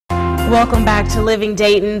Welcome back to Living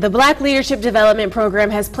Dayton. The Black Leadership Development Program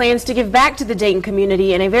has plans to give back to the Dayton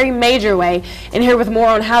community in a very major way. And here with more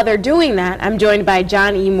on how they're doing that, I'm joined by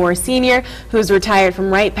John E. Moore Sr., who is retired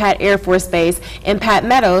from Wright-Patt Air Force Base, and Pat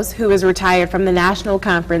Meadows, who is retired from the National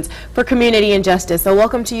Conference for Community and Justice. So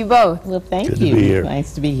welcome to you both. Well, thank you. Good to be here.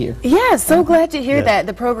 Nice to be here. Yeah, so glad to hear that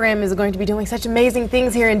the program is going to be doing such amazing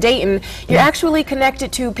things here in Dayton. You're actually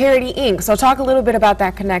connected to Parity Inc., so talk a little bit about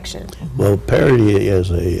that connection. Well, Parity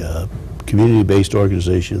is a community-based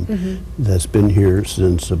organization that's been here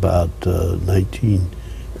since about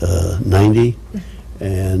 1990,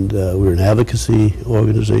 and we're an advocacy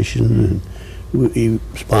organization, and we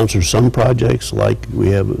sponsor some projects, like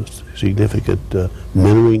we have a significant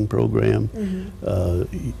mentoring program,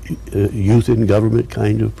 youth in government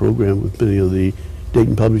kind of program with many of the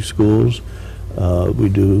Dayton Public Schools. We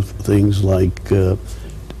do things like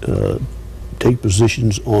take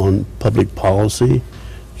positions on public policy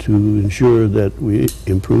to ensure that we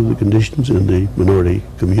improve the conditions in the minority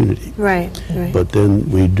community. Right. But then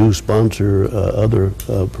we do sponsor other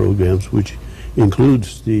programs, which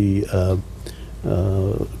includes the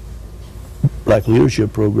Black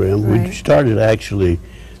Leadership Program, which started actually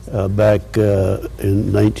back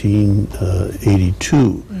in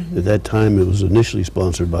 1982. At that time, it was initially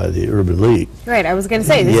sponsored by the Urban League. Right, I was going to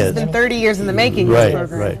say, this has been 30 years in the making, this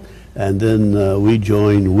program. Right. And then we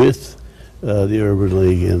joined with the Urban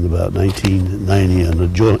League in about 1990 on a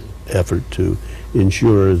joint effort to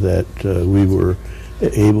ensure that we were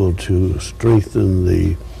able to strengthen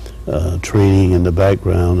the training and the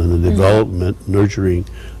background and the development, nurturing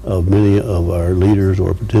of many of our leaders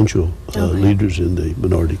or potential leaders in the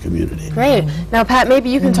minority community. Great. Now, Pat, maybe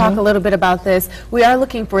you can talk a little bit about this. We are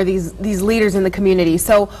looking for these leaders in the community.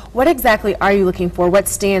 So what exactly are you looking for? What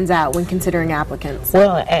stands out when considering applicants?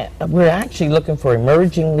 Well, we're actually looking for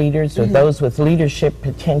emerging leaders or those with leadership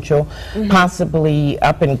potential, possibly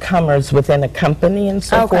up-and-comers within a company and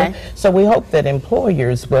so forth. So we hope that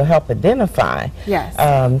employers will help identify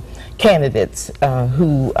candidates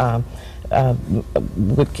who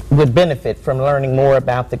would benefit from learning more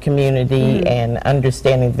about the community and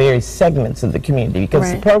understanding various segments of the community,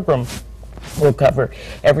 because the program will cover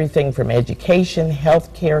everything from education,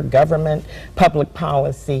 healthcare, government, public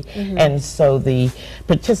policy, and so the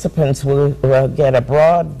participants will get a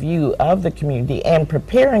broad view of the community and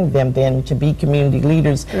preparing them then to be community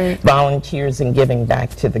leaders, volunteers, and giving back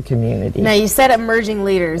to the community. Now, you said emerging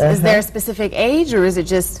leaders. Is there a specific age, or is it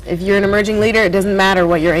just if you're an emerging leader, it doesn't matter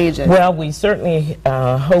what your age is? Well, we certainly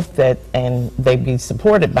hope that, and they be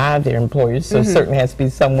supported by their employers, so it certainly has to be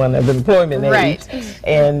someone of employment age.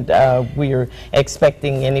 And we're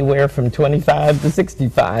expecting anywhere from 25 to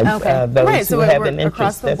 65, those who have an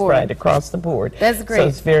interest. That's right, across the board. That's great. So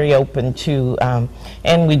it's very open to,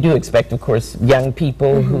 and we do expect, of course, young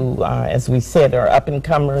people who, as we said, are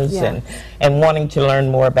up-and-comers and wanting to learn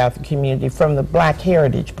more about the community from the Black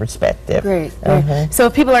heritage perspective. Great. So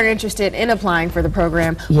if people are interested in applying for the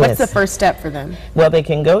program, what's the first step for them? Well, they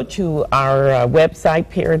can go to our website,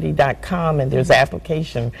 parity.com, and there's an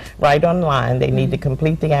application right online. They need to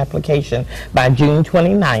complete the application by June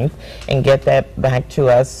 29th and get that back to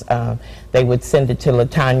us. They would send it to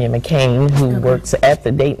LaTanya McCain, who works at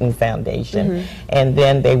the Dayton Foundation, and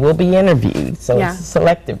then they will be interviewed. So it's a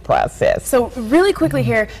selective process. So really quickly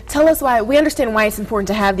here, tell us why, we understand why it's important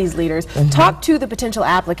to have these leaders. Talk to the potential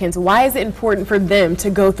applicants. Why is it important for them to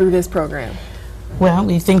go through this program? Well,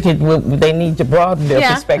 we think they need to broaden their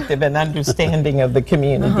perspective and understanding of the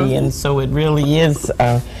community, and so it really is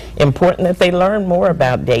important that they learn more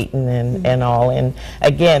about Dayton and all. And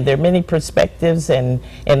again, there are many perspectives, and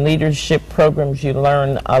in leadership programs you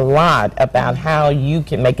learn a lot about how you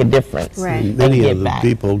can make a difference. Many of the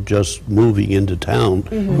people just moving into town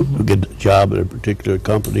who get a job at a particular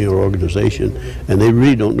company or organization, and they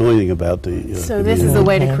really don't know anything about the So this is a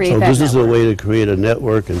way to create that network. So this is a way to create a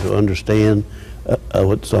network and to understand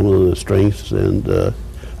what some of the strengths and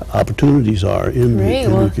opportunities are in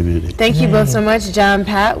the community. Thank you both so much, John,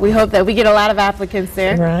 Pat. We hope that we get a lot of applicants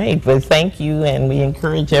there. Right. Well, thank you, and we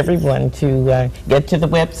encourage everyone to get to the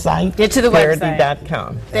website. Get to the website.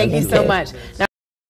 Parity.com. Thank you so much. Now,